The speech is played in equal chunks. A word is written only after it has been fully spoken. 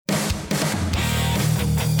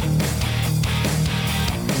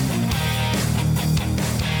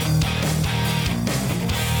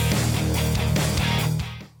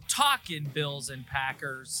talking Bills and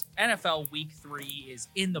Packers. NFL Week 3 is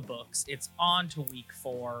in the books. It's on to Week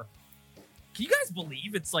 4. Can you guys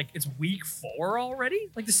believe it's Week 4 already?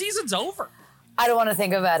 Like, the season's over. I don't want to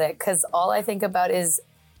think about it because all I think about is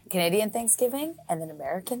Canadian Thanksgiving and then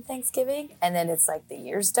American Thanksgiving. And then it's like the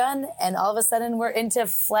year's done. And all of a sudden we're into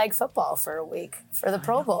flag football for a week for the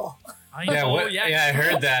Pro Bowl. I know. Yeah, I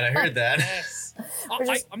heard that. Yes.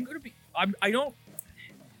 I'm going to be... I don't...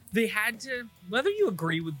 They had to... Whether you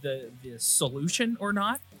agree with the solution or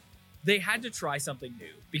not, they had to try something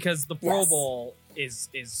new. Because the Pro Bowl is...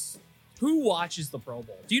 Who watches the Pro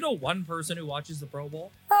Bowl? Do you know one person who watches the Pro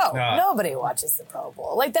Bowl? Oh, nobody watches the Pro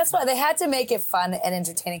Bowl. Like, that's why they had to make it fun and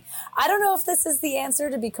entertaining. I don't know if this is the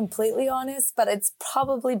answer, to be completely honest, but it's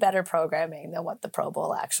probably better programming than what the Pro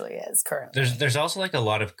Bowl actually is currently. There's also like a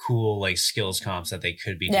lot of cool like skills comps that they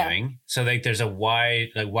could be doing. So like there's a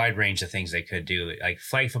wide range of things they could do. Like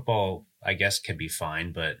flag football, I guess, could be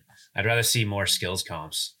fine, but I'd rather see more skills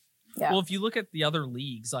comps. Yeah. Well, if you look at the other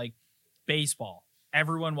leagues, like baseball,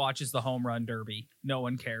 everyone watches the home run derby. No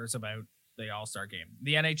one cares about the All-Star game.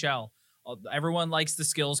 The NHL, everyone likes the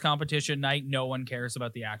skills competition night. No one cares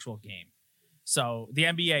about the actual game. So the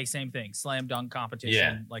NBA, same thing. Slam dunk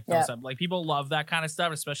competition. Like people love that kind of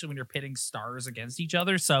stuff, especially when you're pitting stars against each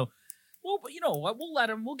other. So, well, you know what?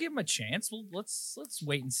 We'll give them a chance. Let's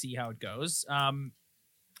wait and see how it goes.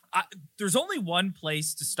 There's only one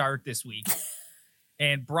place to start this week.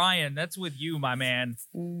 And Brian, that's with you, my man.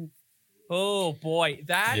 Oh boy,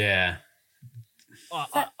 a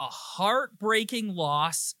heartbreaking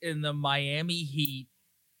loss in the Miami Heat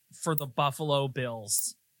for the Buffalo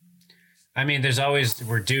Bills. I mean,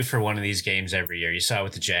 we're due for one of these games every year. You saw it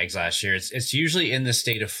with the Jags last year. It's usually in the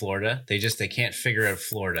state of Florida. They can't figure out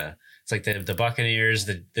Florida. It's like the Buccaneers,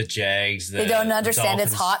 the Jags. They don't understand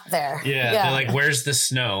it's hot there. Yeah, they're like, where's the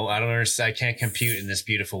snow? I don't understand. I can't compute in this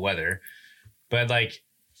beautiful weather. But like,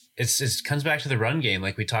 it comes back to the run game,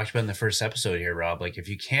 like we talked about in the first episode here, Rob. Like, if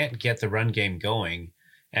you can't get the run game going,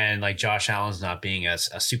 and like Josh Allen's not being a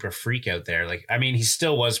super freak out there, like, I mean, he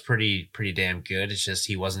still was pretty damn good. It's just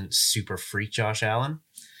he wasn't super freak Josh Allen.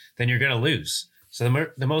 Then you're gonna lose. So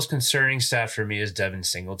the most concerning stat for me is Devin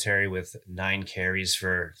Singletary with 9 carries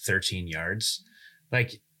for 13 yards.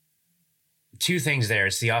 Like, two things there.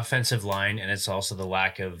 It's the offensive line, and it's also the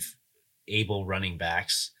lack of able running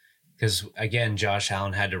backs. Because, again, Josh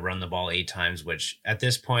Allen had to run the ball 8 times, which at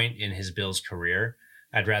this point in his Bills career,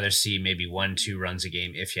 I'd rather see maybe 1-2 runs a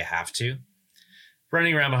game if you have to.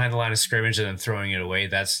 Running around behind the line of scrimmage and then throwing it away,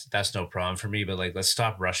 that's no problem for me. But, like, let's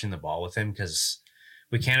stop rushing the ball with him because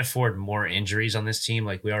we can't afford more injuries on this team.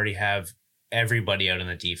 Like, we already have everybody out on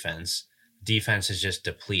the defense. Defense is just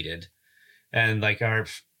depleted. And, like,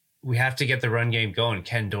 we have to get the run game going.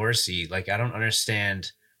 Ken Dorsey, like, I don't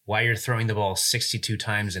understand why you're throwing the ball 62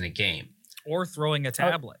 times in a game. Or throwing a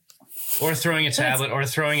tablet. Or throwing a tablet, or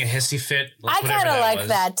throwing a hissy fit. I kind of like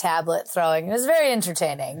that tablet throwing. It was very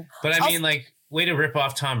entertaining. But I mean, like, way to rip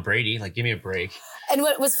off Tom Brady. Like, give me a break. And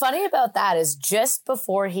what was funny about that is just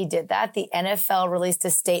before he did that, the NFL released a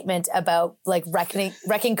statement about like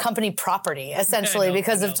wrecking company property, essentially,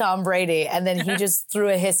 because of Tom Brady. And then he just threw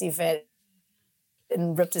a hissy fit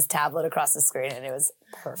and ripped his tablet across the screen, and it was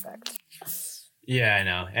perfect. Yeah, I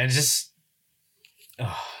know. And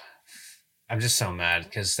I'm just so mad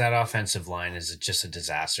because that offensive line is just a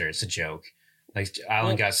disaster. It's a joke. Like,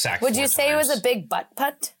 Allen got sacked. Would you say it was a big butt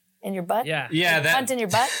punt in your butt? Yeah. That punt in your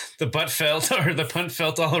butt? The punt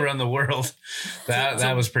felt all around the world.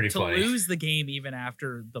 That was pretty funny. To lose the game even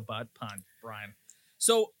after the butt punt, Brian.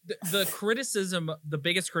 So the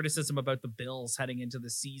biggest criticism about the Bills heading into the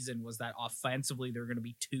season was that offensively they're going to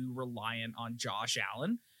be too reliant on Josh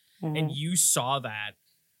Allen. Mm-hmm. And you saw that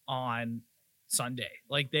on Sunday.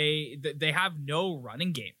 Like, they have no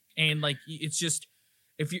running game. And like, it's just,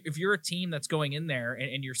 if you're a team that's going in there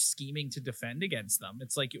and you're scheming to defend against them,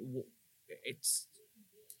 it's like, it's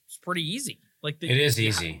pretty easy. Like, it is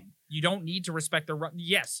easy. You don't need to respect the run.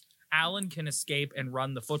 Yes, Allen can escape and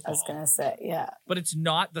run the football. I was going to say, yeah. But it's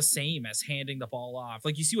not the same as handing the ball off.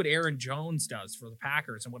 Like, you see what Aaron Jones does for the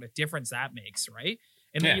Packers and what a difference that makes, right?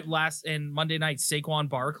 And then Monday night, Saquon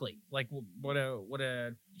Barkley, like what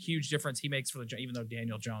a huge difference he makes for even though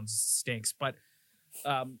Daniel Jones stinks. But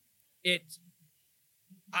I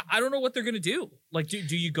don't know what they're gonna do. Like,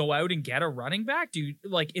 do you go out and get a running back?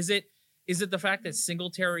 Is it the fact that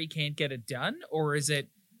Singletary can't get it done, or is it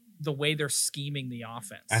the way they're scheming the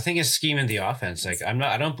offense? I think it's scheming the offense. Like,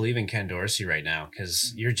 I don't believe in Ken Dorsey right now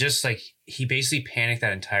because you're just like, he basically panicked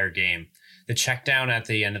that entire game. The check down at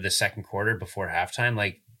the end of the second quarter before halftime,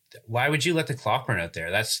 like, why would you let the clock run out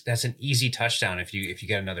there? That's an easy touchdown if you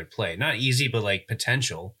get another play. Not easy, but like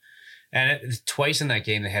potential. And twice in that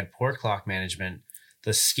game, they had poor clock management.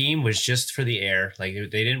 The scheme was just for the air. Like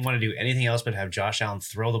they didn't want to do anything else but have Josh Allen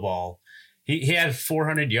throw the ball. He had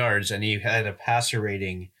 400 yards and he had a passer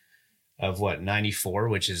rating of 94,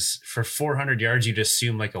 which is for 400 yards, you'd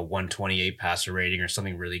assume like a 128 passer rating or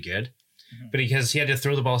something really good. Mm-hmm. But because he had to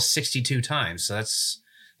throw the ball 62 times. So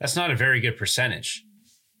that's not a very good percentage.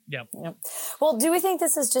 Yep. Well, do we think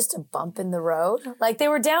this is just a bump in the road? Like they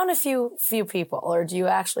were down a few people, or do you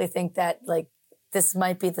actually think that like this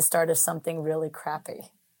might be the start of something really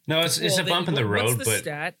crappy? No, it's a bump in the road. What's the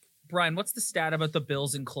stat, Brian? What's the stat about the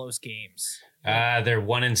Bills in close games? They're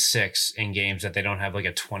 1-6 in games that they don't have like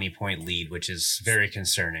a 20-point lead, which is very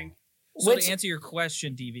concerning. So to answer your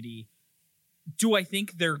question, DVD, do I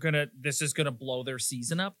think this is gonna blow their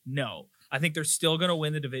season up? No. I think they're still gonna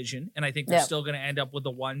win the division, and I think they're still gonna end up with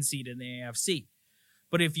the 1 seed in the AFC.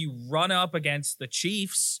 But if you run up against the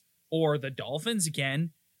Chiefs or the Dolphins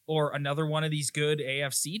again, or another one of these good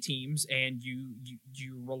AFC teams, and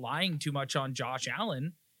you relying too much on Josh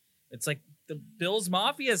Allen, it's like the Bills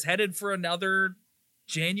Mafia is headed for another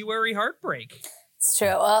January heartbreak. It's true.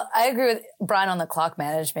 Well, I agree with Brian on the clock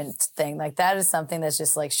management thing. Like that is something that's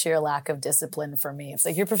just like sheer lack of discipline for me. It's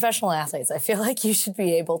like you're professional athletes. I feel like you should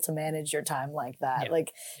be able to manage your time like that. Yeah.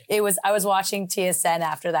 Like I was watching TSN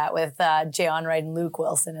after that with Jay Onright and Luke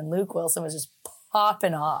Wilson, and Luke Wilson was just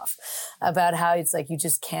popping off about how it's like you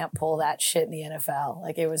just can't pull that shit in the NFL.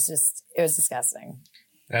 Like it was disgusting.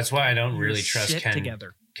 That's why I don't really trust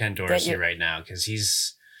Ken Dorsey right now, because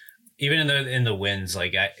he's even in the wins,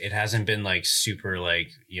 like it hasn't been like super like,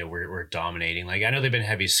 you know, we're dominating. Like I know they've been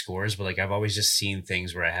heavy scores, but like I've always just seen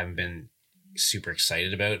things where I haven't been super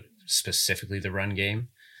excited about, specifically the run game.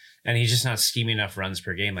 And he's just not scheming enough runs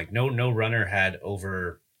per game. Like no runner had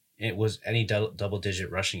any double digit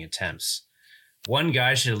rushing attempts. One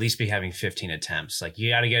guy should at least be having 15 attempts. Like you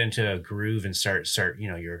got to get into a groove and start, you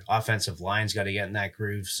know, your offensive line's got to get in that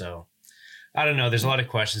groove. So I don't know. There's a lot of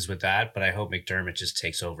questions with that, but I hope McDermott just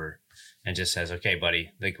takes over and just says, okay,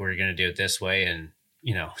 buddy, like we're going to do it this way, and,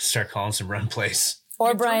 you know, start calling some run plays.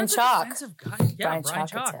 Or Brian Chalk. Yeah,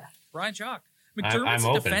 Brian Chalk. McDermott's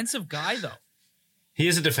a defensive guy, though. He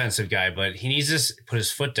is a defensive guy, but he needs to put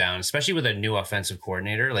his foot down, especially with a new offensive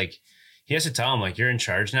coordinator. Like he has to tell him, like, you're in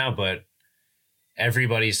charge now, but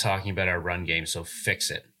everybody's talking about our run game, so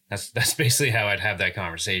fix it. That's basically how I'd have that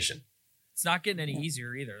conversation. It's not getting any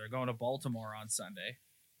easier either. They're going to Baltimore on Sunday.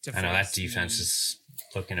 I know that defense is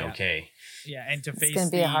looking okay. Yeah, and to face it's going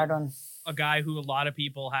to be a hard one. A guy who a lot of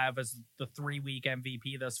people have as the 3-week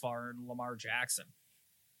MVP thus far in Lamar Jackson.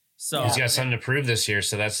 So he's got something to prove this year,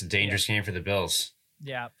 so that's a dangerous game for the Bills.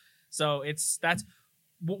 Yeah. So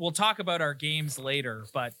we'll talk about our games later,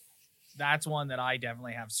 but that's one that I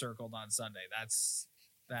definitely have circled on Sunday. That's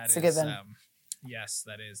a good one. Yes,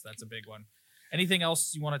 that's a big one. Anything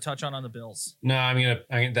else you want to touch on the Bills? No,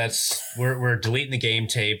 we're deleting the game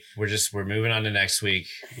tape. We're moving on to next week.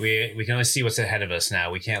 We can only see what's ahead of us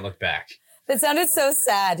now. We can't look back. That sounded so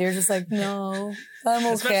sad. You're just like, no, I'm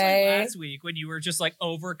okay. Especially last week when you were just like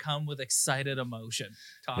overcome with excited emotion.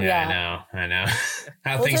 Yeah, I know.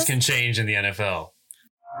 How things can change in the NFL.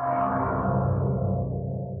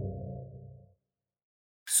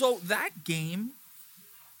 So that game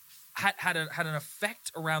had an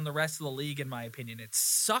effect around the rest of the league, in my opinion. It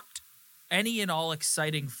sucked any and all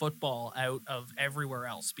exciting football out of everywhere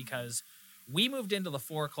else, because we moved into the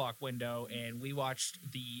 4:00 window and we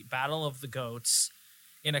watched the Battle of the Goats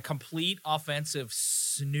in a complete offensive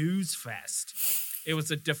snooze fest. It was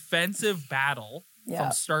a defensive battle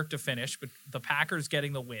from start to finish, but the Packers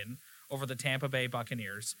getting the win over the Tampa Bay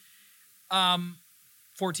Buccaneers.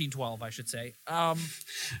 14-12, I should say.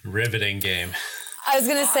 Riveting game. I was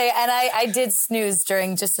going to say, and I did snooze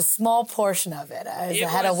during just a small portion of it. I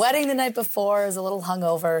had a wedding the night before. I was a little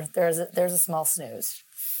hungover. There's a small snooze.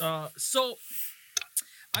 So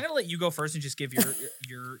I'm gonna let you go first and just give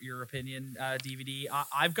your opinion, DVD.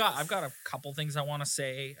 I've got a couple things I want to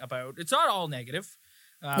say about. It's not all negative,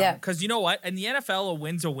 because you know what? In the NFL, a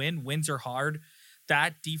win's a win. Wins are hard.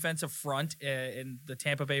 That defensive front in the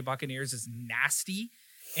Tampa Bay Buccaneers is nasty,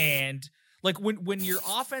 and like when your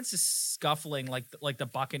offense is scuffling like the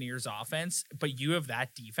Buccaneers offense, but you have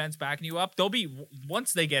that defense backing you up,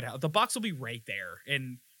 once they get out, the Bucs will be right there,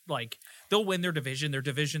 and like they'll win their division. Their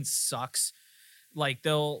division sucks. Like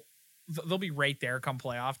they'll be right there come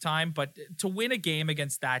playoff time. But to win a game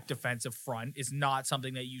against that defensive front is not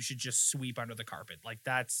something that you should just sweep under the carpet. Like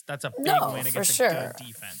that's a big win against a good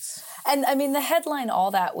defense. And I mean, the headline all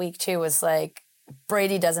that week too was like,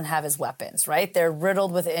 Brady doesn't have his weapons, right? They're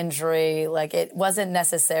riddled with injury. Like, it wasn't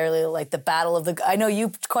necessarily like the battle of the... I know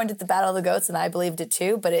you coined it the battle of the GOATs, and I believed it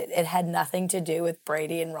too, but it had nothing to do with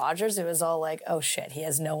Brady and Rodgers. It was all like, oh shit, he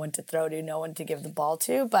has no one to throw to, no one to give the ball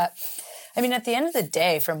to. But, I mean, at the end of the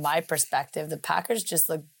day, from my perspective, the Packers just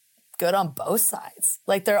look good on both sides.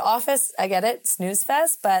 Like, their offense, I get it, snooze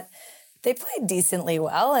fest, but they played decently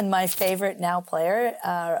well. And my favorite now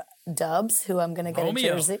player, Dubs, who I'm going to get a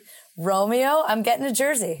jersey. Romeo, I'm getting a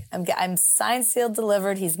jersey. I'm signed, sealed,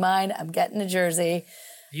 delivered. He's mine. I'm getting a jersey.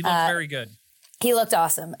 He looked very good. He looked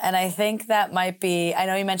awesome. And I think that might be, I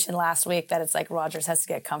know you mentioned last week that it's like Rodgers has to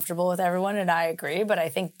get comfortable with everyone, and I agree, but I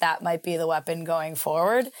think that might be the weapon going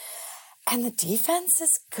forward. And the defense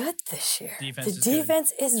is good this year. The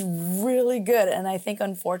defense is really good. And I think,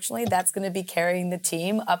 unfortunately, that's going to be carrying the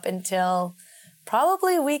team up until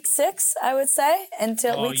probably week 6, I would say,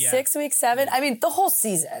 until week 6, week 7. I mean, the whole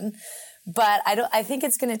season. But I think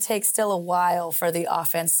it's going to take still a while for the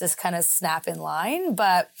offense to kind of snap in line.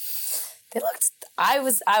 But they looked, I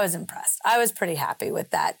was impressed. I was pretty happy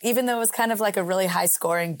with that. Even though it was kind of like a really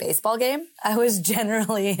high-scoring baseball game, I was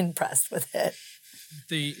generally impressed with it.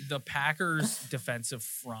 The Packers defensive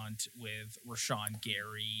front with Rashawn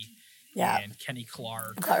Gary and Kenny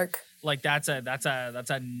Clark. Like that's a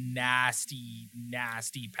nasty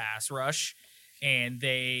pass rush, and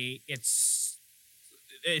it's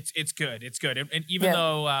good. It's good. And even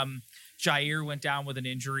though Jair went down with an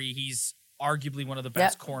injury, he's arguably one of the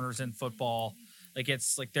best corners in football. Like,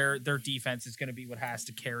 it's like their defense is going to be what has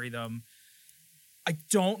to carry them. I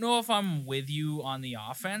don't know if I'm with you on the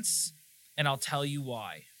offense, and I'll tell you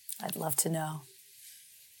why. I'd love to know.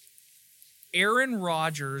 Aaron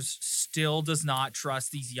Rodgers still does not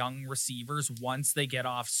trust these young receivers once they get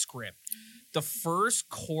off script. The first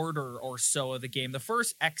quarter or so of the game, the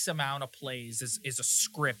first X amount of plays is a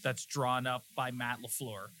script that's drawn up by Matt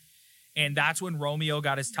LaFleur. And that's when Romeo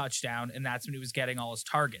got his touchdown, and that's when he was getting all his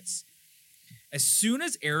targets. As soon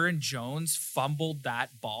as Aaron Jones fumbled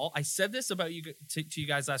that ball, I said this about you to you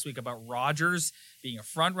guys last week about Rodgers being a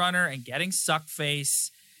front runner and getting suck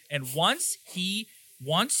face. And once you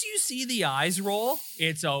see the eyes roll,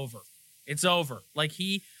 it's over. It's over. Like,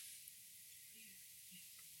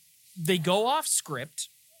 they go off script.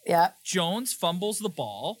 Yeah. Jones fumbles the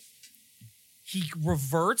ball. He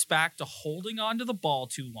reverts back to holding onto the ball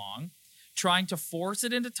too long, trying to force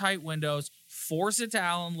it into tight windows, force it to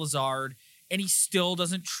Alan Lazard, and he still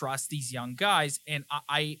doesn't trust these young guys. And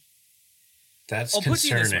that's I'll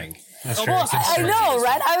concerning. That's well, I know,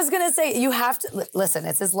 right? I was going to say, you have to listen.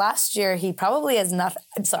 It's his last year. He probably has nothing.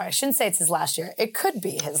 I'm sorry, I shouldn't say it's his last year. It could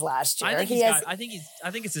be his last year. I think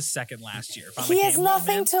it's his second last year. He has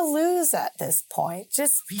nothing to lose at this point.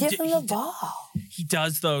 Just give him the ball. He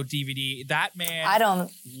does, though. DVD. That man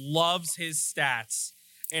loves his stats.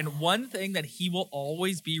 And one thing that he will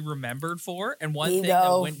always be remembered for, and one thing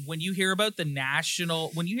that when you hear about the national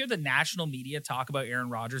media talk about Aaron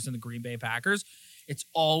Rodgers and the Green Bay Packers, it's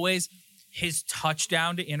always his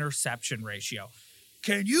touchdown to interception ratio.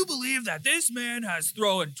 Can you believe that this man has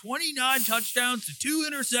thrown 29 touchdowns to 2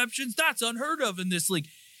 interceptions? That's unheard of in this league.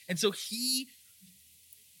 And so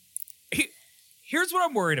here's what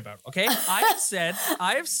I'm worried about, okay? I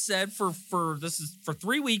have said for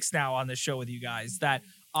 3 weeks now on this show with you guys that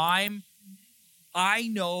I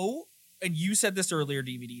know, and you said this earlier,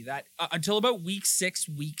 DVD, that until about week 6,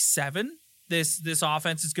 week 7, this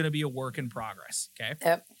offense is going to be a work in progress, okay?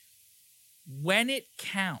 Yep. When it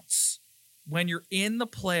counts, when you're in the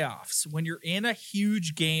playoffs, when you're in a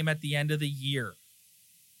huge game at the end of the year,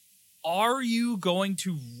 are you going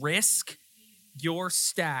to risk your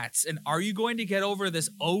stats, and are you going to get over this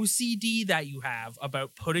OCD that you have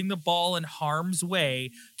about putting the ball in harm's way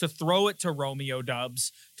to throw it to Romeo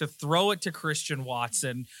Dubs, to throw it to Christian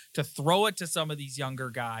Watson, to throw it to some of these younger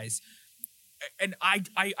guys? And I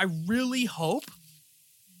really hope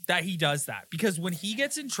that he does that, because when he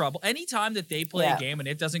gets in trouble, anytime that they play a game and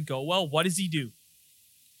it doesn't go well, what does he do?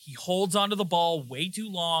 He holds onto the ball way too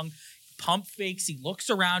long, pump fakes, he looks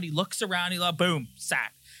around, boom,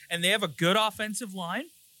 sack. And they have a good offensive line,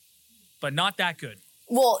 but not that good.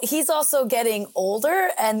 Well, he's also getting older,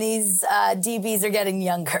 and these DBs are getting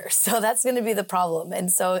younger. So that's going to be the problem.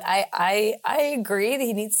 And so I agree that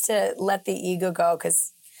he needs to let the ego go,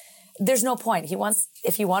 because there's no point. If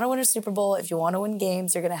you want to win a Super Bowl, if you want to win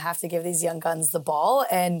games, you're going to have to give these young guns the ball.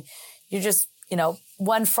 And you're just,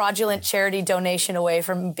 one fraudulent charity donation away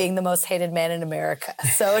from being the most hated man in America.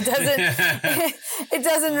 So it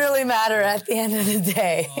doesn't really matter at the end of the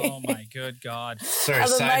day. Oh my good God. Sorry, how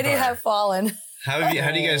the mighty have fallen. How do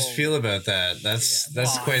you guys feel about that?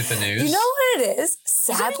 That's quite the news. You know what it is?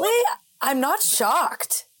 Sadly, I'm not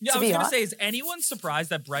shocked. Yeah, to I was be gonna honest. say, is anyone surprised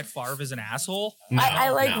that Brett Favre is an asshole? No, I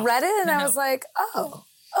no. read it and I No. was like, oh,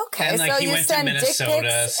 okay. And like So he you went to send dick Minnesota,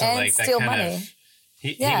 pics so and like that steal kind money. of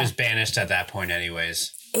he Yeah. was banished at that point,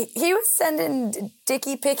 anyways. He was sending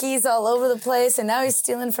dicky pickies all over the place, and now he's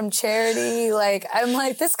stealing from charity. Like, I'm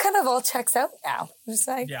like, this kind of all checks out now. It's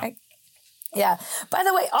like, yeah. By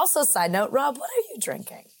the way, also side note, Rob, what are you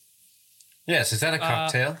drinking? Yes, is that a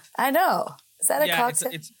cocktail? I know. Is that a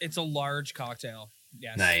cocktail? It's a large cocktail.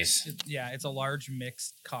 Yes. Nice. It's a large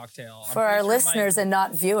mixed cocktail. For our listeners and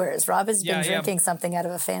not viewers, Rob has been Yeah, drinking something out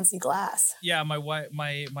of a fancy glass. Yeah, my wife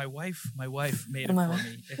made it for me. It's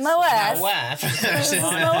My wife. My wife.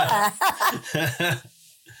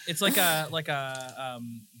 It's like a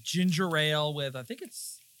ginger ale with I think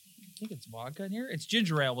it's vodka in here. It's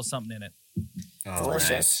ginger ale with something in it. Oh, Delicious.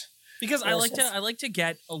 nice. Because Delicious. I like to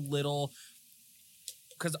get a little,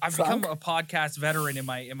 because I've Drunk? become a podcast veteran in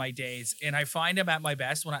my days, and I find I'm at my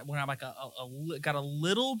best when I'm like got a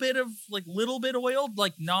little bit oiled,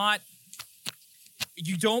 like not.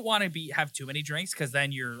 You don't want to have too many drinks because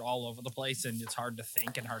then you're all over the place and it's hard to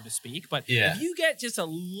think and hard to speak. But Yeah. if you get just a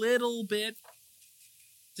little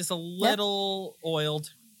oiled,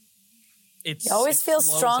 You always feel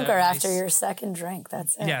flows stronger out after nice. your second drink.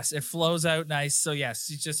 That's it. Yes, it flows out nice. So yes,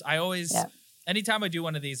 I always, Yeah. anytime I do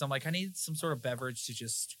one of these, I'm like, I need some sort of beverage to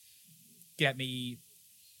just get me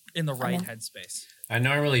in the right headspace. I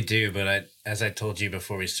normally do, but as I told you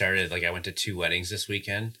before we started, like I went to 2 weddings this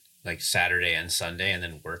weekend, like Saturday and Sunday, and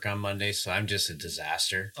then work on Monday. So I'm just a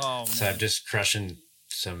disaster. Oh, So man. I'm just crushing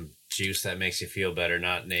some juice that makes you feel better,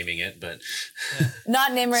 not naming it, but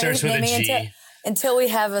Not naming starts with a naming G. until we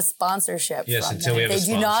have a sponsorship. Yes, from until them. we have a They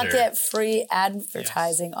do not sponsor. get free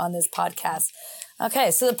advertising on this podcast.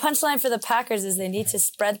 Okay, so the punchline for the Packers is they need to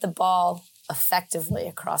spread the ball effectively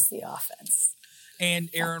across the offense. And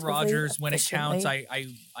Aaron Effectively, Rodgers, when it counts,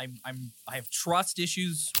 efficiently. I have trust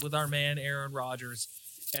issues with our man Aaron Rodgers,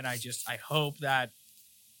 and I hope that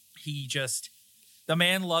the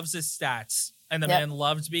man loves his stats, and the man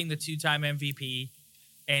loves being the 2-time MVP,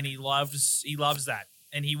 and he loves that,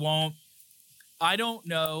 and he won't. I don't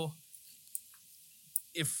know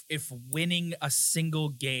if winning a single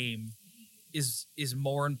game is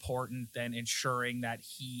more important than ensuring that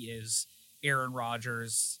he is Aaron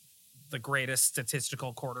Rodgers, the greatest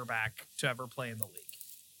statistical quarterback to ever play in the league.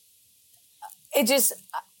 It just,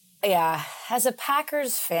 as a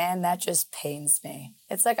Packers fan, that just pains me.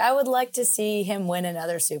 It's like, I would like to see him win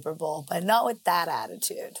another Super Bowl, but not with that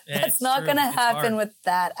attitude. Yeah, That's it's not true. going to It's happen hard. with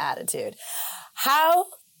that attitude. How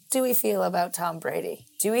do we feel about Tom Brady?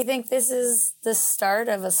 Do we think this is the start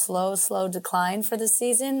of a slow decline for the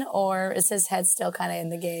season, or is his head still kind of in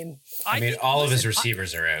the game? I mean, all of his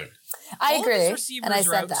receivers are out. I All of his agree, receivers and I are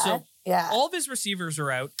said out, that. so yeah. All of his receivers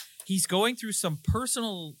are out. He's going through some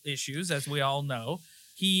personal issues, as we all know.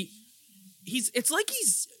 It's like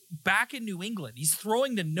he's back in New England. He's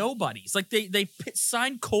throwing to nobodies. Like they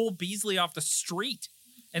signed Cole Beasley off the street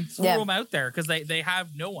and threw him out there because they have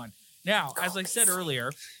no one. Now, as I said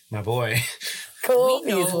earlier, My boy. Cool, we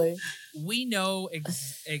know- Beasley.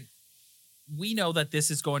 we know that this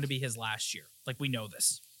is going to be his last year. Like we know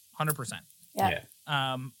this 100%. Yeah.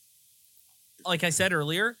 Like I said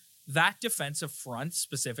earlier, that defensive front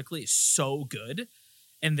specifically is so good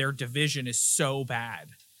and their division is so bad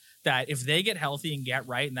that if they get healthy and get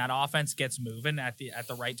right and that offense gets moving at the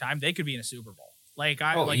right time, they could be in a Super Bowl.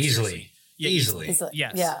 Easily. Seriously. Yeah, Easily.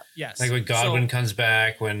 Yes. Yeah. Yes. Like when Godwin So, comes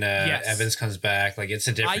back, when Yes. Evans comes back, like it's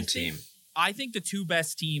a different team. I think the two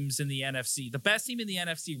best teams in the NFC, the best team in the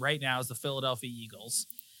NFC right now is the Philadelphia Eagles.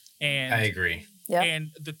 And I agree. Yep.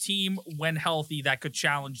 And the team, when healthy, that could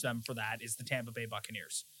challenge them for that is the Tampa Bay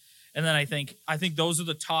Buccaneers. And then I think those are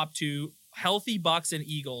the top two. Healthy Bucks and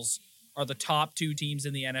Eagles are the top two teams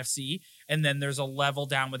in the NFC. And then there's a level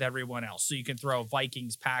down with everyone else. So you can throw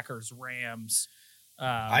Vikings, Packers, Rams.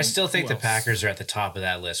 I still think who the else? Packers are at the top of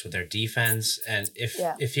that list with their defense. And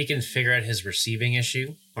if he can figure out his receiving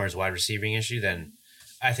issue or his wide receiving issue, then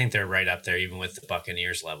I think they're right up there, even with the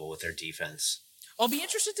Buccaneers level with their defense. I'll be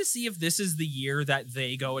interested to see if this is the year that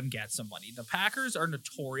they go and get somebody. The Packers are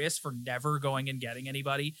notorious for never going and getting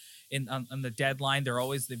anybody on the deadline. They've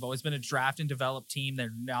always been a draft and develop team. They're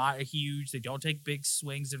not huge. They don't take big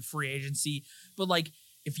swings in free agency. But like,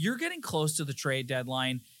 if you're getting close to the trade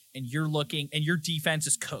deadline and you're looking and your defense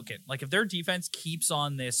is cooking, like if their defense keeps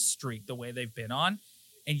on this streak the way they've been on,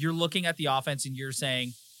 and you're looking at the offense and you're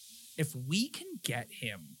saying, if we can get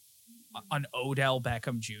him an Odell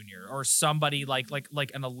Beckham Jr. or somebody like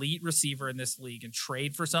an elite receiver in this league and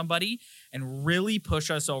trade for somebody and really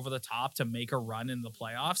push us over the top to make a run in the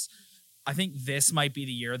playoffs, I think this might be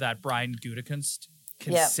the year that Brian Gutekunst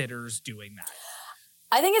considers doing that.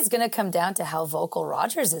 I think it's going to come down to how vocal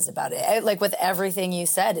Rodgers is about it. Like with everything you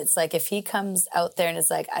said, it's like if he comes out there and is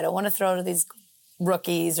like, I don't want to throw to these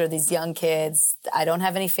rookies or these young kids. I don't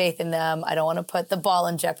have any faith in them. I don't want to put the ball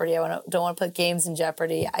in jeopardy. Don't want to put games in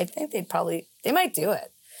jeopardy. I think they might do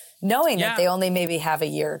it, knowing that they only maybe have a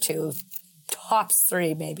year or two, tops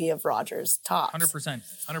 3 maybe of Rodgers, tops.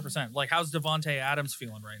 100%. Like, how's Devontae Adams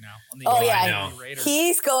feeling right now on the Raiders?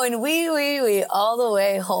 He's going wee all the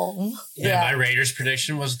way home. Yeah, my Raiders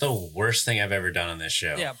prediction was the worst thing I've ever done on this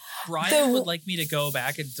show. Yeah, Brian would like me to go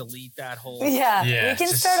back and delete that whole. Yeah, we can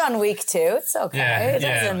start on week 2. It's okay. It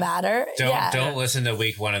doesn't matter. Don't listen to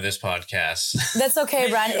week 1 of this podcast. That's okay,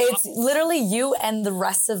 Brian. It's literally you and the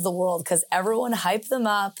rest of the world because everyone hyped them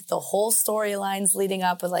up. The whole storylines leading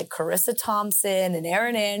up with like Carissa Thompson and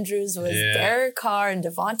Aaron Andrews was Derek Carr and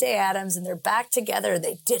Devontae Adams, and they're back together.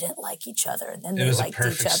 They didn't like each other, and then they liked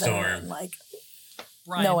each other. Storm. And like,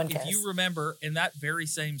 Brian, no one cares. If you remember, in that very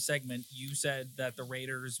same segment, you said that the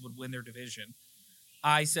Raiders would win their division.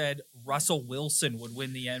 I said Russell Wilson would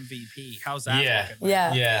win the MVP. How's that looking?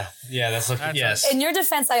 Yeah. That's looking. Yes. In your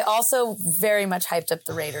defense, I also very much hyped up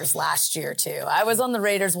the Raiders last year too. I was on the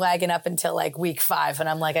Raiders wagon up until like week 5, and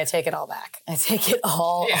I'm like, I take it all back. I take it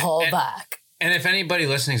all back. And if anybody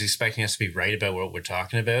listening is expecting us to be right about what we're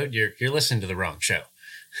talking about, you're listening to the wrong show.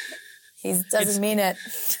 He doesn't mean it.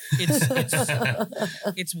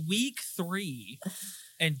 It's week 3,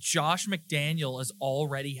 and Josh McDaniel is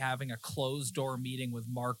already having a closed door meeting with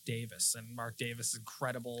Mark Davis, and Mark Davis'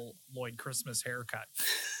 incredible Lloyd Christmas haircut.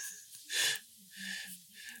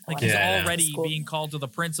 Like he's already being called to the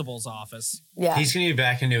principal's office. Yeah, he's going to be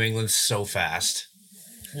back in New England so fast.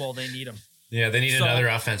 Well, they need him. Yeah, they need another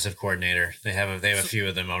offensive coordinator. They have a few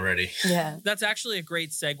of them already. Yeah. That's actually a great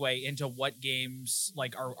segue into what games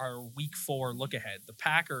like our week 4 look ahead. The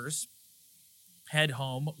Packers head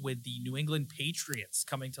home with the New England Patriots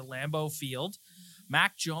coming to Lambeau Field.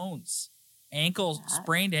 Mac Jones,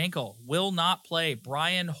 sprained ankle, will not play.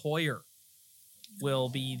 Brian Hoyer will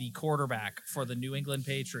be the quarterback for the New England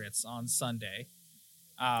Patriots on Sunday.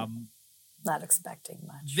 Not expecting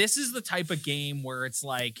much. This is the type of game where it's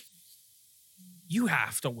like, you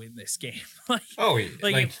have to win this game.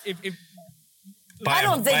 If I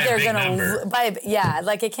don't think they're going to.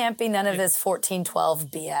 Like it can't be none of this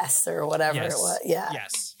 14-12 BS or whatever it was. Yeah.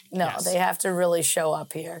 Yes. No, they have to really show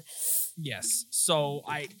up here. Yes. So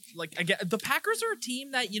the Packers are a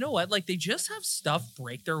team that, you know what, like they just have stuff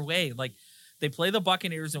break their way. Like they play the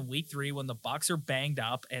Buccaneers in week 3 when the Bucs are banged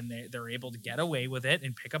up and they're able to get away with it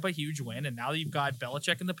and pick up a huge win. And now you've got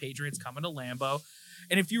Belichick and the Patriots coming to Lambeau.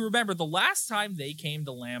 And if you remember, the last time they came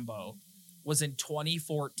to Lambeau was in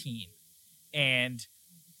 2014. And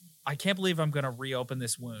I can't believe I'm going to reopen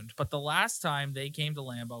this wound. But the last time they came to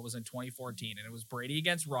Lambeau was in 2014. And it was Brady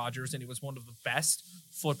against Rodgers. And it was one of the best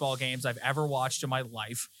football games I've ever watched in my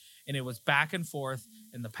life. And it was back and forth.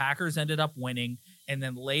 And the Packers ended up winning. And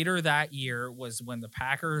then later that year was when the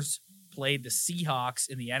Packers played the Seahawks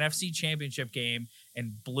in the NFC Championship game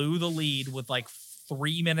and blew the lead with like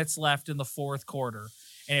 3 minutes left in the 4th quarter.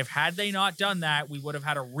 And had they not done that, we would have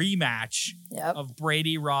had a rematch of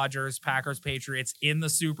Brady, Rodgers, Packers, Patriots in the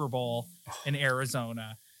Super Bowl in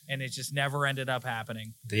Arizona. And it just never ended up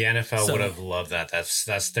happening. The NFL would have loved that.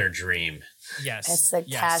 That's their dream. Yes. It's a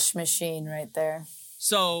cash machine right there.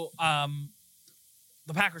 So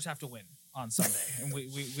the Packers have to win on Sunday, and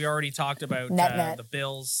we already talked about the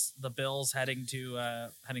Bills. The Bills heading to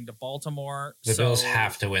Baltimore. The Bills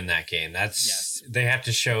have to win that game. They have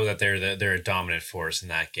to show that they're a dominant force in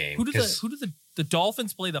that game. Who do the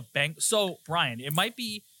Dolphins play? The Bengals. So Brian, it might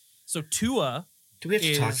be Tua. Do we have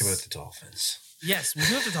to talk about the Dolphins? Yes, we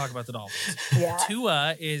do have to talk about the Dolphins. Yeah,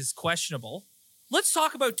 Tua is questionable. Let's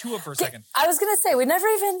talk about Tua for a second. I was gonna say we never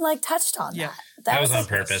even touched on that. That was on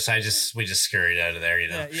purpose. We just scurried out of there, you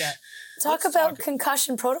know. Yeah. Talk about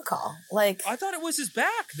concussion protocol. I thought it was his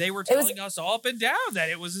back. They were telling us all up and down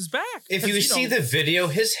that it was his back. If you see the video,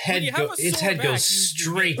 his head goes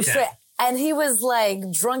straight down. And he was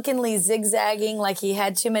drunkenly zigzagging, like he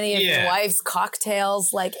had too many of his wife's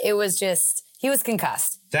cocktails. It was just, he was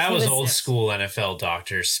concussed. That was old school NFL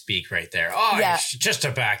doctors speak right there. Oh, it's just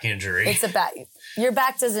a back injury. It's a back. Your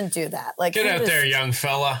back doesn't do that. Get out there, young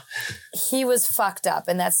fella. He was fucked up,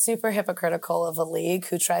 and that's super hypocritical of a league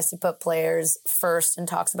who tries to put players first and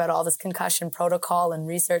talks about all this concussion protocol and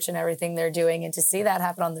research and everything they're doing. And to see that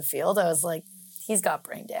happen on the field, I was like, he's got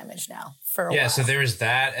brain damage now for a while. So there was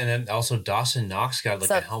that, and then also Dawson Knox got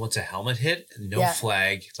a helmet-to-helmet hit, no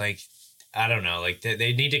flag. I don't know.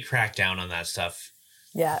 They need to crack down on that stuff.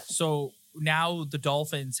 Yeah. So now the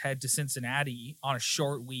Dolphins head to Cincinnati on a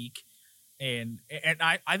short week, and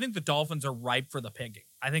I think the Dolphins are ripe for the picking.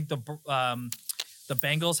 I think the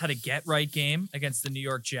Bengals had a get right game against the New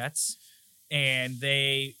York Jets, and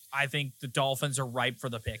I think the Dolphins are ripe for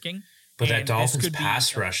the picking. But that Dolphins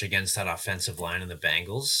pass rush against that offensive line and the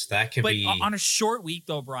Bengals, that could be on a short week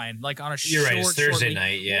though, Brian. Like on a you're short, right, it's Thursday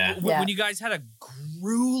night, yeah. When you guys had a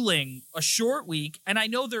short week, and I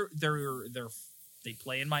know they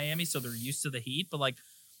play in Miami, so they're used to the heat, but like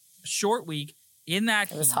a short week in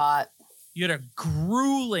that it was hot. You had a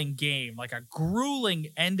grueling game, like a grueling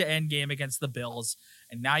end-to-end game against the Bills,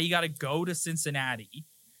 and now you got to go to Cincinnati.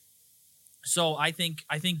 So I think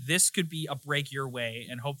this could be a break your way,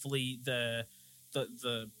 and hopefully the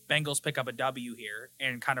Bengals pick up a W here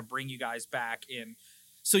and kind of bring you guys back in.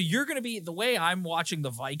 So you're going to be the way I'm watching the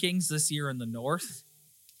Vikings this year in the North.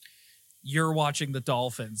 You're watching the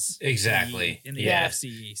Dolphins exactly in the AFC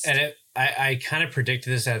East, and I kind of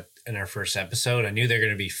predicted this in our first episode. I knew they're going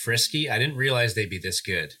to be frisky. I didn't realize they'd be this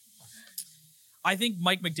good. I think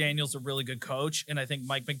Mike McDaniel's a really good coach, and I think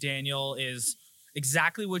Mike McDaniel is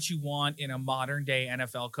exactly what you want in a modern day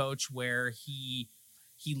NFL coach, where he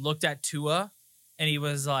looked at Tua and he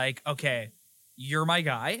was like, okay, you're my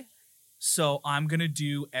guy. So I'm going to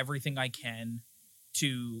do everything I can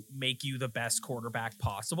to make you the best quarterback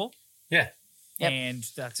possible. Yeah. Yep. And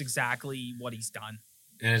that's exactly what he's done.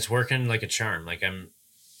 And it's working like a charm. Like I'm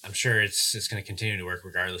sure it's going to continue to work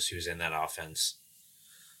regardless who's in that offense.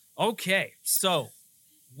 Okay. So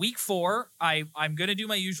Week 4, I'm going to do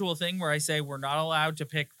my usual thing where I say we're not allowed to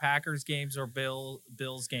pick Packers games or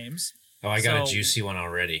Bills games. Oh, I got a juicy one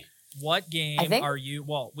already. What game are you?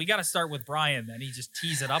 Well, we got to start with Brian. Then he just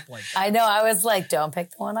tees it up like that. I know. I was like, don't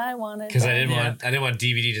pick the one I wanted. Because I didn't want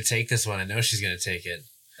DVD to take this one. I know she's going to take it.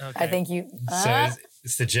 Okay. I think you. So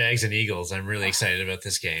it's the Jags and Eagles. I'm really excited about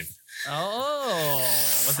this game. Oh,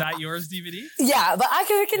 was that yours, DVD? Yeah, but I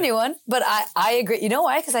can pick a new one. But I agree. You know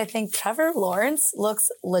why? Because I think Trevor Lawrence looks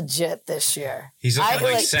legit this year. He's looking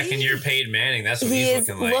like second-year Peyton Manning. That's what he's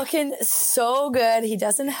looking like. He's looking so good. He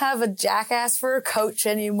doesn't have a jackass for a coach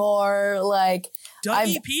anymore. Like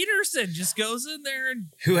Dougie Peterson just goes in there and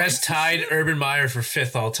who has tied Urban Meyer for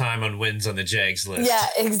 5th all time on wins on the Jags list. Yeah,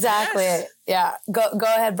 exactly. Yes. Yeah, go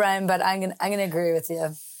ahead, Brian. But I'm gonna agree with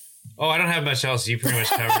you. Oh, I don't have much else. You pretty much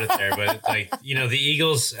covered it there. But the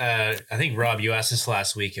Eagles. I think Rob, you asked us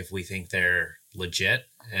last week if we think they're legit,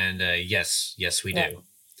 and yes, we do.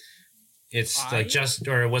 It's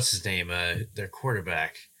what's his name? Their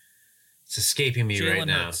quarterback. It's escaping me right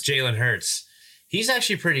now. Jalen Hurts. He's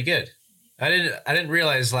actually pretty good. I didn't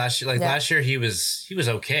realize last year. Last year he was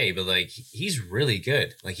okay, but he's really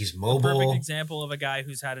good. Like he's mobile. A perfect example of a guy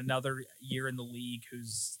who's had another year in the league.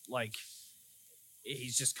 Who's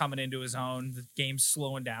he's just coming into his own. The game's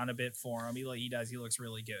slowing down a bit for him. He looks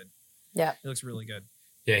really good. Yeah, he looks really good.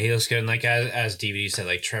 Yeah, he looks good. And as DVD said,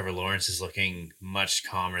 Trevor Lawrence is looking much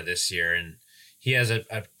calmer this year, and he has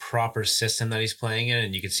a proper system that he's playing in,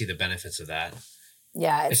 and you can see the benefits of that.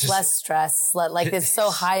 Yeah, it's less stress. It's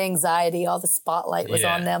so high anxiety. All the spotlight was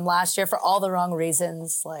on them last year for all the wrong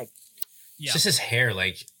reasons. It's just his hair.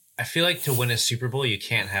 I feel like to win a Super Bowl, you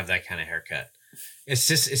can't have that kind of haircut. It's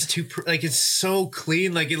too it's so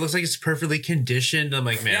clean. It looks like it's perfectly conditioned. I'm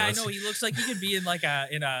like, man. Yeah, I know. He looks like he could be in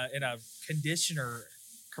in a conditioner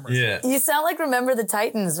commercial. Yeah. You sound like Remember the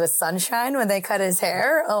Titans with Sunshine when they cut his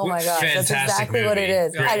hair. Oh my gosh, that's exactly movie. what it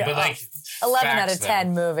is. Great, but 11 out of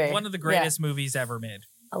 10 movie. One of the greatest movies ever made.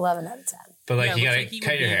 11 out of 10. But you gotta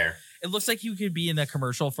cut your hair. It looks like you could be in the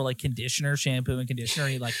commercial for conditioner, shampoo, and conditioner.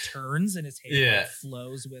 He turns and his hair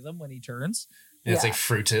flows with him when he turns. It's like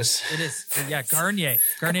Fruitus. It is. Yeah, Garnier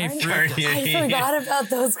Fruitus. I forgot about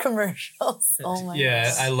those commercials. Oh my gosh.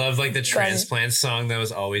 Yeah, I love the transplant song that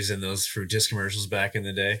was always in those Fruitus commercials back in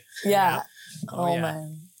the day. Yeah. Oh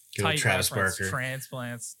man. Good old Travis Barker.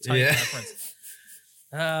 Transplants. Reference.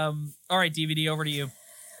 All right, DVD, over to you.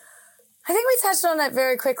 I think we touched on it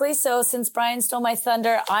very quickly. So since Brian stole my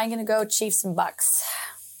thunder, I'm going to go Chiefs and Bucks.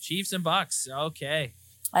 Chiefs and Bucks. Okay.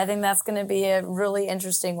 I think that's going to be a really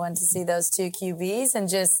interesting one to see those two QBs and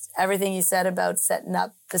just everything you said about setting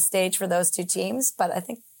up the stage for those two teams. But I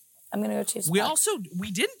think I'm going to go Chiefs.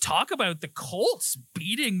 We didn't talk about the Colts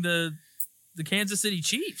beating the Kansas City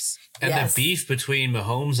Chiefs. And the beef between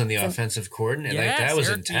Mahomes and the offensive coordinator. That was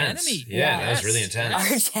Eric intense. The enemy. Yeah, that was really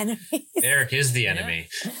intense. Arch enemies. Eric is the enemy.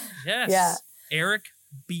 Yes. Yeah. Eric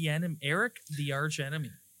the arch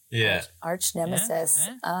enemy. Yeah. Arch nemesis.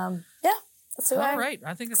 Yeah. That's who All right.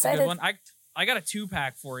 I think that's a good one. I got a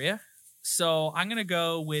 2-pack for you. So I'm going to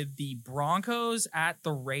go with the Broncos at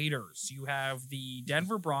the Raiders. You have the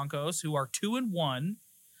Denver Broncos, who are 2-1,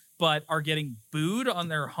 but are getting booed on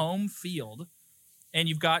their home field. And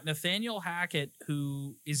you've got Nathaniel Hackett,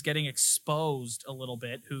 who is getting exposed a little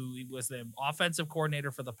bit, who was the offensive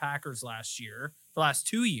coordinator for the Packers the last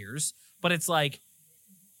 2 years. But it's like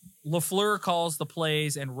LaFleur calls the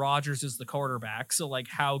plays and Rodgers is the quarterback. So, like,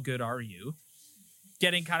 how good are you?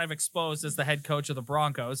 Getting kind of exposed as the head coach of the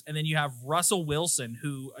Broncos. And then you have Russell Wilson,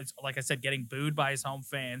 who, like I said, getting booed by his home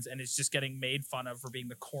fans and is just getting made fun of for being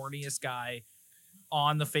the corniest guy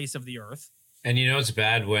on the face of the earth. And you know it's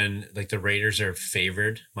bad when like the Raiders are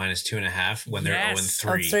favored -2.5 when they're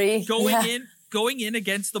 0-3. Going in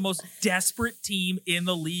against the most desperate team in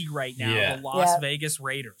the league right now, the Las Vegas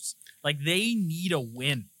Raiders. Like, they need a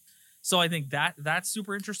win. So I think that's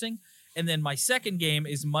super interesting. And then my second game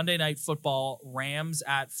is Monday Night Football, Rams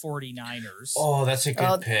at 49ers. Oh, that's a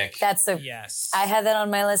good pick. Yes. I had that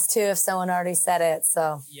on my list too if someone already said it.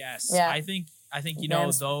 So yes. Yeah. I think you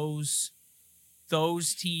know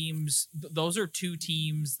those teams, those are two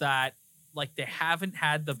teams that, like, they haven't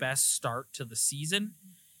had the best start to the season,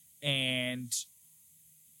 and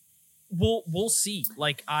we'll see.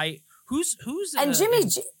 Like, who's and Jimmy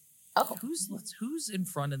G. Who's in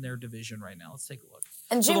front in their division right now? Let's take a look.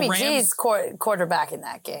 And Jimmy G's quarterback in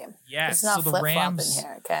that game. Yes, it's not so flip flopping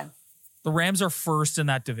here. Okay. The Rams are first in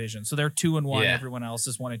that division, so they're 2-1. Yeah. Everyone else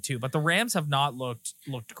is 1-2. But the Rams have not looked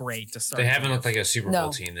great to start. They haven't looked like a Super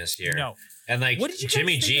Bowl team this year. No, and like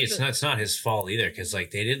Jimmy G, it's not his fault either, because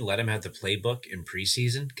like they didn't let him have the playbook in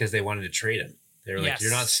preseason because they wanted to trade him. They were like,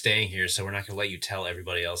 "You're not staying here, so we're not going to let you tell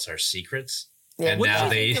everybody else our secrets." Yeah. And now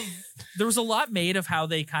there was a lot made of how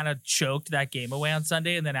they kind of choked that game away on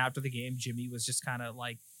Sunday, and then after the game, Jimmy was just kind of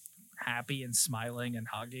like happy and smiling and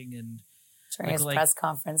hugging and. During his press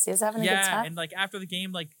conference, he was having a good time. Yeah, and like after the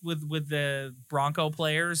game, like with the Bronco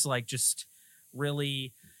players, like just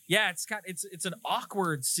really, it's an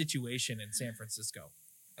awkward situation in San Francisco.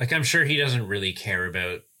 Like, I'm sure he doesn't really care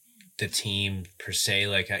about the team per se.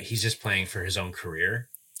 Like, he's just playing for his own career.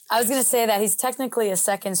 I was going to say that he's technically a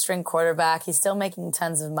second string quarterback. He's still making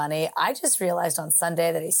tons of money. I just realized on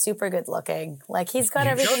Sunday that he's super good looking. Like, he's got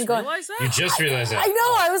everything going. You just realized that? I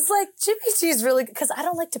know. I was like, Jimmy G's really good, because I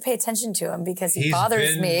don't like to pay attention to him because he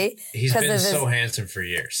bothers me. He's been so handsome for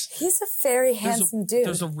years. He's a very handsome dude.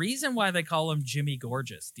 There's a reason why they call him Jimmy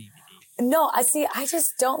Gorgeous, DVD. No, I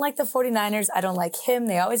just don't like the 49ers. I don't like him.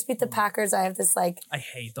 They always beat the Packers. I have this like... I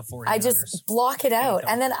hate the 49ers. I just block it out.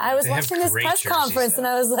 And then I was watching this press conference and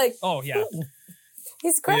I was like... Oh, yeah.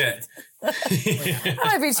 He's great. Yeah. I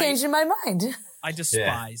might be changing my mind. I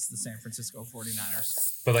despise the San Francisco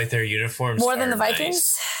 49ers. But like their uniforms more than the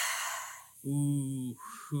Vikings? Nice. Ooh,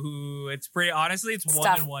 it's pretty... Honestly, it's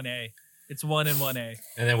 1 and 1A. It's 1 and 1A.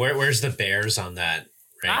 And then where's the Bears on that?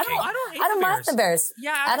 Ranking. I don't mind the Bears.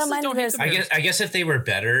 Yeah, I don't mind the Bears. I guess if they were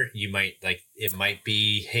better, you might like it might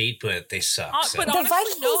be hate, but they suck. But the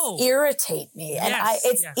Vikings irritate me, and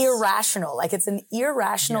it's irrational. Like, it's an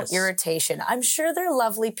irrational irritation. I'm sure they're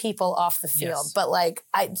lovely people off the field, but like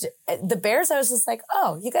the Bears, I was just like,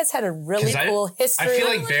 oh, you guys had a really cool history. I feel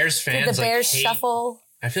like Bears fans the Bears shuffle.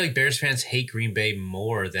 I feel like Bears fans hate Green Bay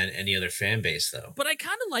more than any other fan base, though. But I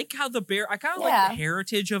kind of like how like the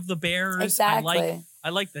heritage of the Bears. Exactly. I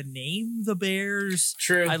like the name, the Bears.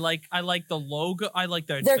 True. I like the logo. I like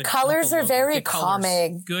their colors are very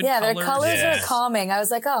calming. Good colors. Their colors are calming. I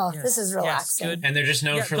was like, oh, this is relaxing. Good. And they're just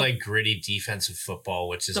known for like gritty defensive football,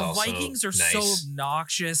 which is also the Vikings are nice. So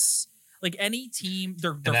obnoxious. Like, any team,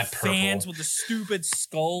 their fans with the stupid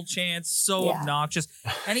skull chants, so obnoxious.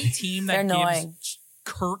 Any team that gives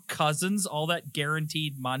Kirk Cousins all that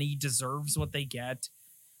guaranteed money deserves what they get.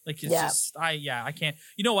 Like, it's just, I can't.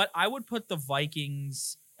 You know what? I would put the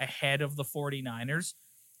Vikings ahead of the 49ers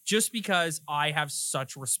just because I have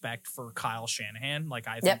such respect for Kyle Shanahan. Like,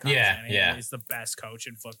 I think Kyle Shanahan is the best coach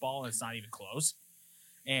in football, and it's not even close.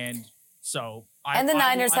 And so, and the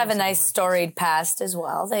Niners have a nice storied past as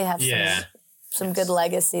well. They have some good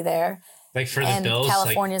legacy there. Like, for the Bills,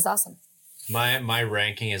 California's awesome. My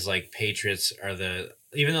ranking is like Patriots are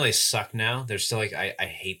even though they suck now, they're still like I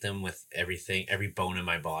hate them with everything, every bone in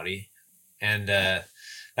my body. And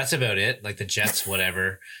that's about it. Like the Jets,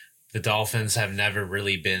 whatever. The Dolphins have never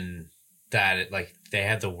really been that, like, they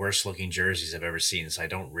had the worst looking jerseys I've ever seen, so I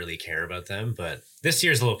don't really care about them. But this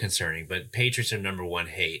year's a little concerning. But Patriots are number one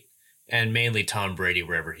hate. And mainly Tom Brady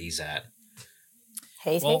wherever he's at.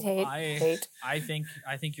 Hate. I think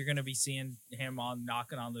you're going to be seeing him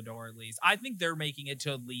knocking on the door at least. I think they're making it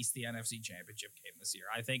to at least the NFC Championship game this year.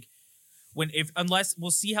 I think unless we'll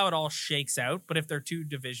see how it all shakes out. But if they're two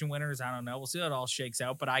division winners, I don't know. We'll see how it all shakes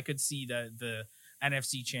out. But I could see the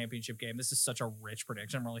NFC Championship game. This is such a rich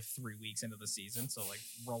prediction. We're only 3 weeks into the season, so like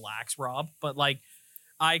relax, Rob. But like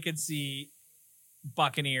I could see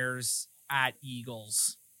Buccaneers at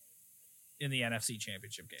Eagles in the NFC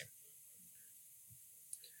Championship game.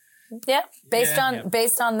 Yeah, based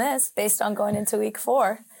on going into week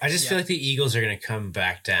 4. I just feel like the Eagles are going to come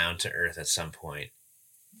back down to earth at some point.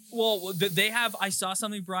 Well, I saw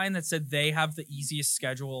something, Brian, that said they have the easiest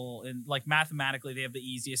schedule, and like mathematically, they have the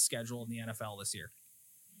easiest schedule in the NFL this year.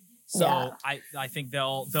 So I think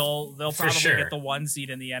they'll probably get the 1 seed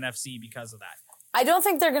in the NFC because of that. I don't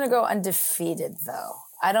think they're going to go undefeated, though.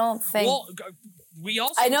 I don't think. Well, we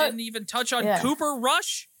also didn't even touch on Cooper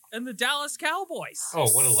Rush and the Dallas Cowboys. Oh,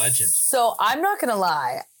 what a legend. So I'm not going to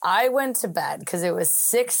lie. I went to bed because it was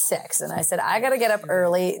 6:06 and I said, I got to get up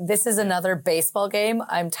early. This is another baseball game.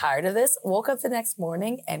 I'm tired of this. Woke up the next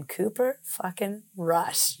morning and Cooper fucking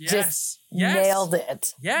Rush just nailed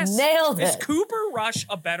it. Yes. Nailed it. Is Cooper Rush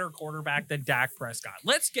a better quarterback than Dak Prescott?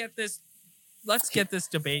 Let's get this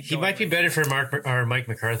debate He going. might be better for Mike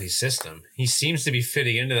McCarthy's system. He seems to be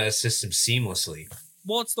fitting into that system seamlessly.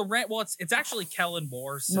 Well, it's actually Kellen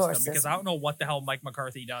Moore's system because I don't know what the hell Mike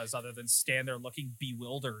McCarthy does other than stand there looking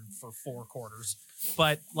bewildered for 4 quarters.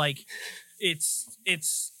 But like,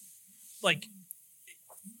 it's like,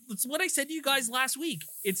 it's what I said to you guys last week.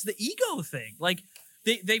 It's the ego thing. Like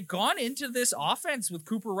they've gone into this offense with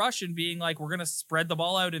Cooper Rush and being like, we're going to spread the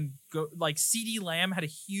ball out and go. Like CeeDee Lamb had a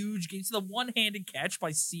huge game. So the one-handed catch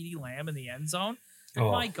by CeeDee Lamb in the end zone.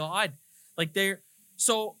 Oh my God. Like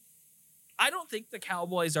so I don't think the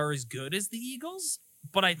Cowboys are as good as the Eagles,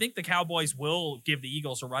 but I think the Cowboys will give the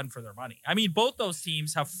Eagles a run for their money. I mean, both those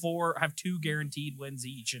teams have 2 guaranteed wins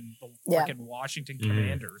each in the freaking Washington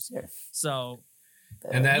Commanders. Yeah. So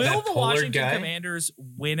and will the Washington Commanders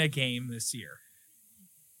win a game this year?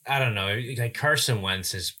 I don't know. Like Carson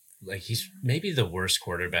Wentz is like, he's maybe the worst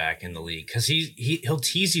quarterback in the league because he'll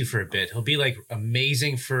tease you for a bit. He'll be like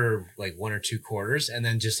amazing for like 1 or 2 quarters, and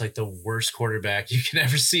then just like the worst quarterback you can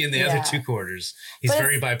ever see in the other 2 quarters. He's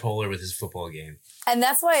very bipolar with his football game, and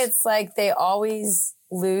that's why it's like they always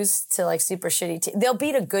lose to like super shitty teams. They'll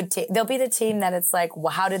beat a good team. They'll beat a team that it's like,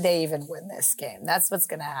 well, how did they even win this game? That's what's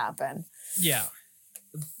going to happen. Yeah.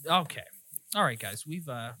 Okay. All right, guys. We've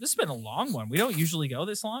this has been a long one. We don't usually go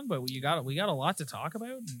this long, but we got a lot to talk about.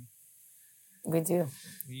 And we do.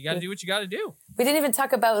 You got to do what you got to do. We didn't even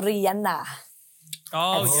talk about Rihanna.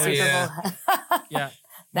 Oh yeah, yeah.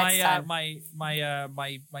 Next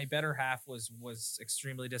My better half was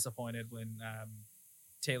extremely disappointed when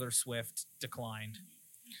Taylor Swift declined.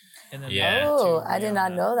 And then I did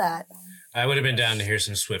not know that. I would have been down to hear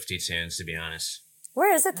some Swiftie tunes, to be honest.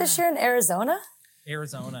 Where is it this year? In Arizona?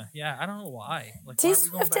 Arizona. Yeah, I don't know why. Like, T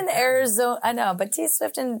Swift in Arizona. I know, but T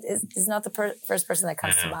Swift is not the first person that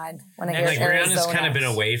comes to mind when I hear Arizona. Rihanna's kind of been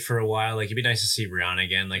away for a while. Like, it'd be nice to see Rihanna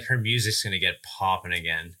again. Like, her music's going to get popping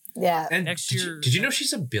again. Yeah. And next year. Did you know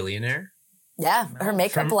she's a billionaire? Yeah, her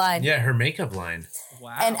makeup line. Yeah, her makeup line.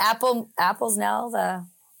 Wow. And Apple's now the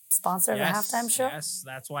sponsor of the halftime show. Yes,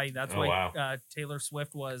 that's why Taylor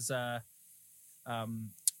Swift was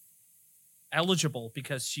eligible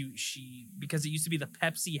because because it used to be the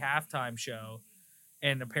Pepsi halftime show,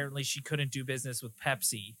 and apparently she couldn't do business with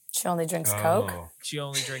Pepsi. She only drinks Coke. She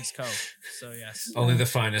only drinks Coke. So yes, only the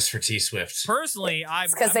finest for T Swift. Personally,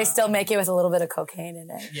 it's because they still make it with a little bit of cocaine in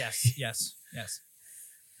it. Yes.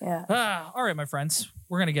 Yeah. All right, my friends,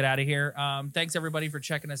 we're gonna get out of here. Thanks everybody for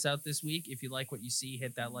checking us out this week. If you like what you see,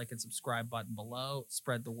 hit that like and subscribe button below.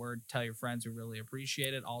 Spread the word. Tell your friends. We really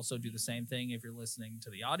appreciate it. Also, do the same thing if you're listening to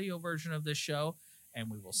the audio version of this show. And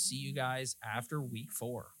we will see you guys after week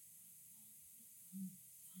 4.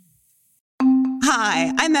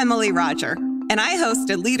 Hi, I'm Emily Rodger, and I host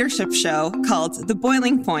a leadership show called The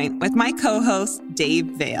Boiling Point with my co-host, Dave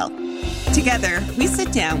Vale. Together, we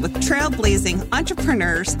sit down with trailblazing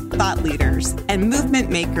entrepreneurs, thought leaders, and movement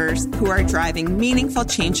makers who are driving meaningful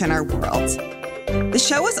change in our world. The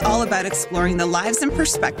show is all about exploring the lives and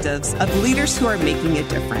perspectives of leaders who are making a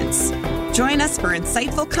difference. Join us for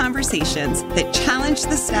insightful conversations that challenge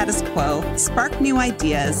the status quo, spark new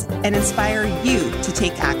ideas, and inspire you to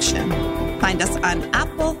take action. Find us on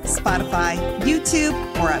Apple, Spotify, YouTube,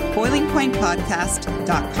 or at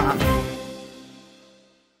boilingpointpodcast.com.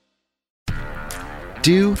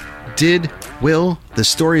 Do, Did, Will, the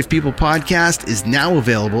Story of People podcast is now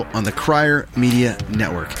available on the Crier Media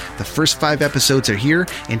Network. The first 5 episodes are here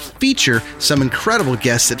and feature some incredible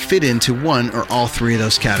guests that fit into one or all 3 of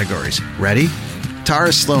those categories. Ready?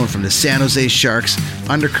 Tara Sloan from the San Jose Sharks,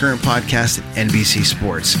 Undercurrent podcast at NBC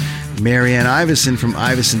Sports. Marianne Iveson from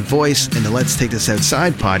Iveson Voice and the Let's Take This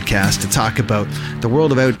Outside podcast to talk about the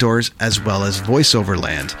world of outdoors as well as voiceover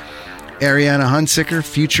land. Ariana Hunsicker,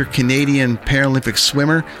 future Canadian Paralympic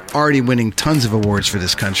swimmer, already winning tons of awards for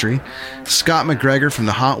this country. Scott McGregor from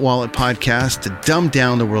the Hot Wallet podcast to dumb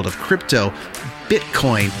down the world of crypto,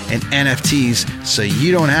 Bitcoin, and NFTs so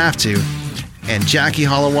you don't have to. And Jackie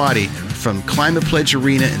Holowati from Climate Pledge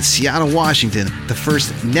Arena in Seattle, Washington, the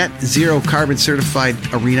first net zero carbon certified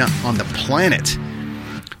arena on the planet.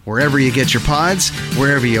 Wherever you get your pods,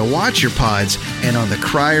 wherever you watch your pods, and on the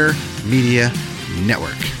Crier Media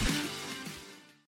Network.